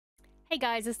Hey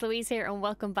guys, it's Louise here and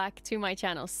welcome back to my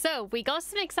channel. So, we got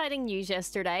some exciting news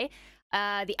yesterday.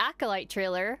 The Acolyte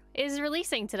trailer is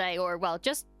releasing today, or well,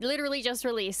 literally just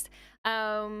released.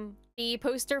 The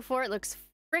poster for it looks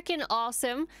freaking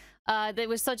awesome. That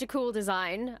was such a cool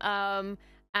design.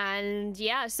 And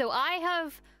yeah, so I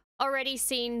have already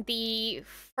seen the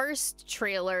first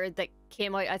trailer that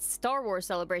came out at Star Wars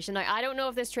Celebration. Now, I don't know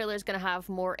if this trailer is going to have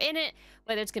more in it,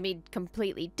 whether it's going to be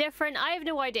completely different. I have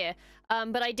no idea.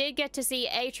 But I did get to see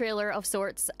a trailer of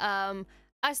sorts at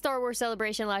Star Wars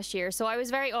Celebration last year, so I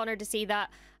was very honored to see that.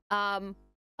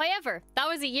 However, that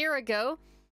was a year ago,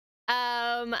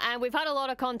 and we've had a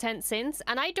lot of content since,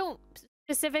 and I don't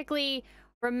specifically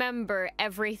remember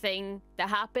everything that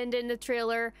happened in the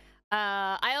trailer.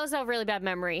 I also have really bad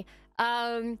memory.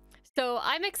 So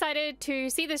I'm excited to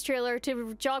see this trailer,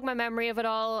 to jog my memory of it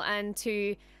all, and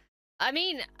to... I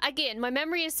mean, again, my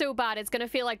memory is so bad, it's gonna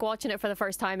feel like watching it for the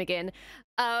first time again.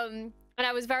 And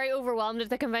I was very overwhelmed at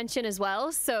the convention as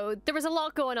well, so there was a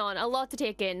lot going on, a lot to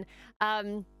take in.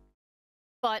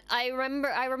 But I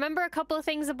remember a couple of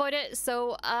things about it,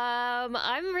 so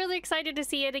I'm really excited to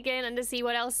see it again and to see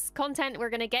what else content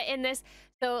we're gonna get in this.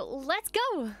 So let's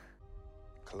go!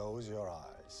 Close your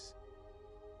eyes.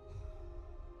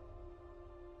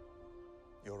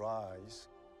 Your eyes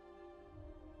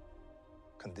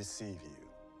can deceive you.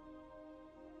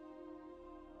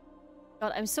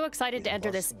 God, I'm so excited to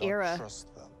enter this era.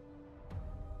 Trust them.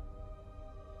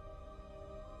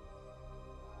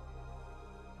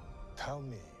 Tell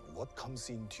me what comes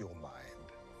into your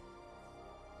mind.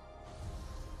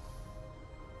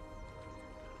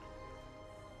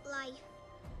 Life.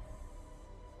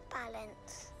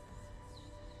 Balance.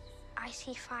 I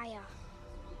see fire.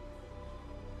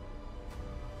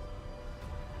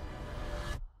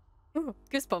 Ooh,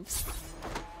 goosebumps.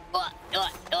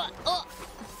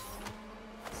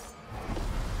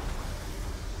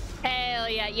 Hell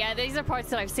yeah, yeah, these are parts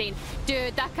that I've seen.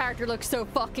 Dude, that character looks so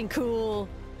fucking cool.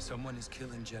 Someone is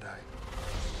killing Jedi.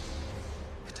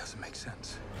 It doesn't make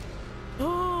sense.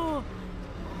 Oh,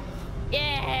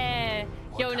 yeah,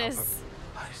 What Jonas. happened?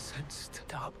 I sensed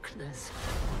darkness.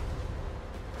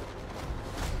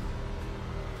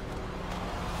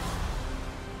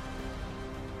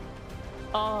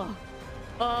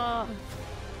 Oh,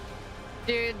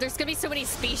 dude, there's gonna be so many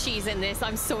species in this.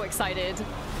 I'm so excited.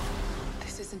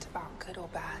 This isn't about good or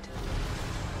bad.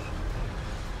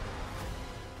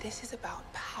 This is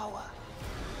about power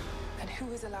and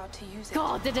who is allowed to use it.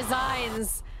 God, the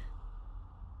designs.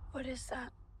 What is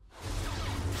that?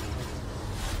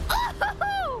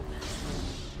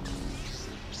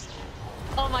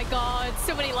 Oh my god,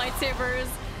 so many lightsabers.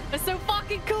 That's so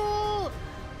fucking cool.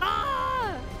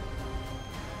 Ah!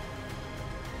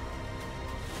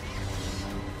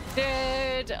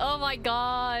 Dude, oh my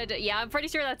god. Yeah, I'm pretty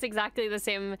sure that's exactly the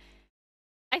same.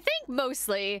 I think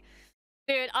mostly.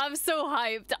 Dude, I'm so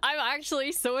hyped. I'm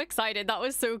actually so excited. That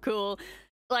was so cool.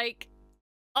 Like,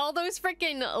 all those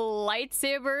freaking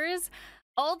lightsabers,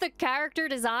 all the character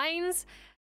designs,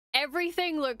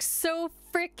 everything looks so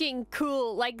freaking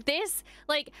cool. Like this,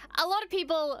 like, a lot of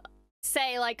people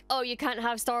say like, oh, you can't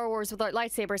have Star Wars without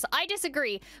lightsabers. I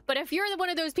disagree, but if you're one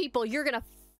of those people, you're gonna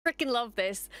freaking love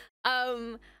this.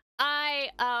 I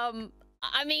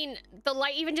mean,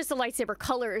 even just the lightsaber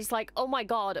colors, like, oh my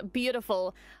god,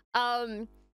 beautiful. I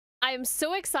am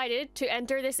so excited to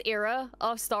enter this era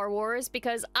of Star Wars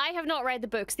because I have not read the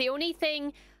books. The only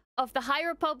thing of the High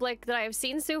Republic that I have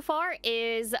seen so far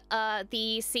is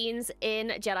the scenes in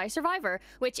Jedi Survivor,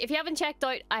 which if you haven't checked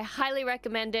out, I highly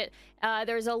recommend it.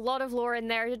 There's a lot of lore in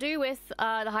there to do with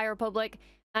the High Republic.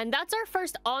 And that's our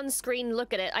first on-screen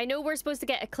look at it. I know we're supposed to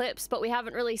get a clips, but we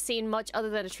haven't really seen much other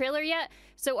than a trailer yet.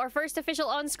 So our first official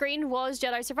on-screen was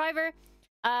Jedi Survivor.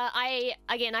 I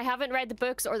haven't read the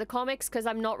books or the comics because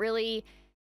I'm not really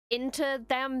into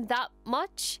them that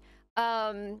much.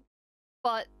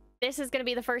 But this is going to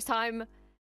be the first time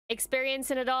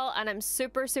experiencing it all, and I'm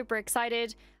super, super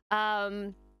excited.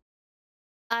 I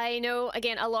know,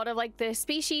 again, a lot of like the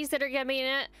species that are going to be in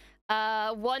it.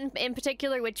 One in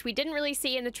particular, which we didn't really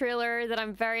see in the trailer, that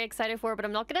I'm very excited for, but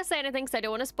I'm not going to say anything because I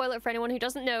don't want to spoil it for anyone who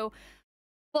doesn't know.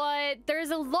 But there's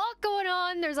a lot going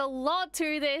on. There's a lot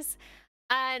to this,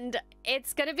 and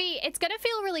it's gonna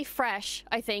feel really fresh.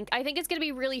 I think it's gonna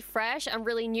be really fresh and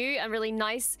really new and really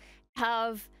nice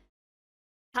to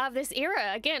have this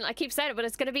era again. I keep saying it, but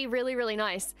it's gonna be really, really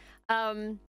nice.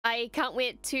 I can't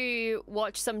wait to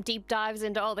watch some deep dives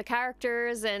into all the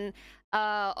characters and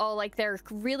all like their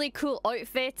really cool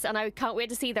outfits, and I can't wait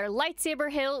to see their lightsaber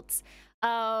hilts.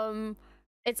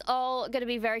 It's all gonna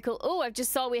be very cool. Oh, I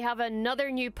just saw we have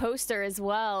another new poster as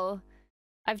well.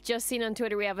 I've just seen on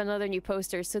Twitter we have another new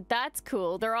poster, so that's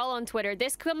cool. They're all on Twitter.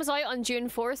 This comes out on June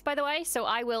 4th, by the way, so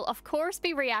I will, of course,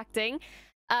 be reacting.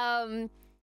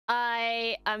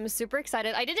 I am super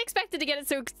excited. I didn't expect it to get it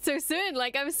so soon.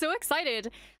 Like, I'm so excited.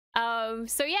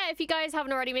 So yeah, if you guys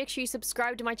haven't already, make sure you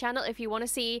subscribe to my channel if you want to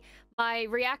see my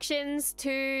reactions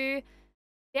to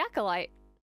the Acolyte.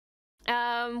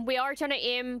 We are trying to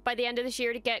aim by the end of this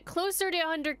year to get closer to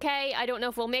 100k. I don't know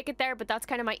if we'll make it there, but that's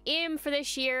kind of my aim for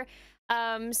this year.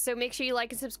 So make sure you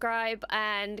like and subscribe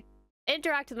and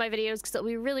interact with my videos because it'll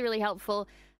be really, really helpful.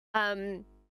 And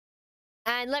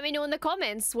let me know in the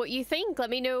comments what you think. Let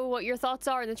me know what your thoughts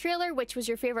are in the trailer. Which was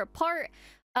your favorite part?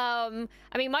 I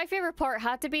mean, my favorite part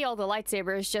had to be all the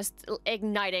lightsabers just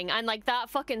igniting, and like that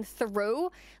fucking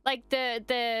throw, like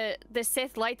the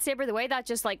Sith lightsaber, the way that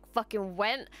just like fucking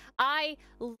went. I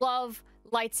love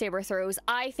lightsaber throws.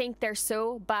 I think they're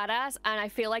so badass, and I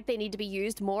feel like they need to be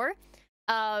used more.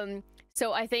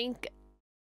 So I think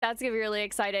that's gonna be really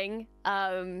exciting.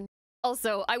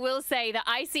 Also, I will say the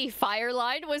icy fire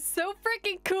line was so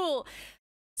freaking cool.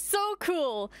 So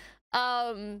cool.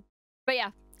 But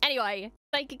yeah, anyway,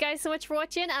 thank you guys so much for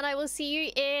watching, and I will see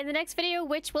you in the next video,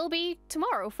 which will be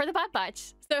tomorrow for the Bad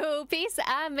Batch. So peace,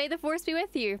 and may the Force be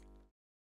with you.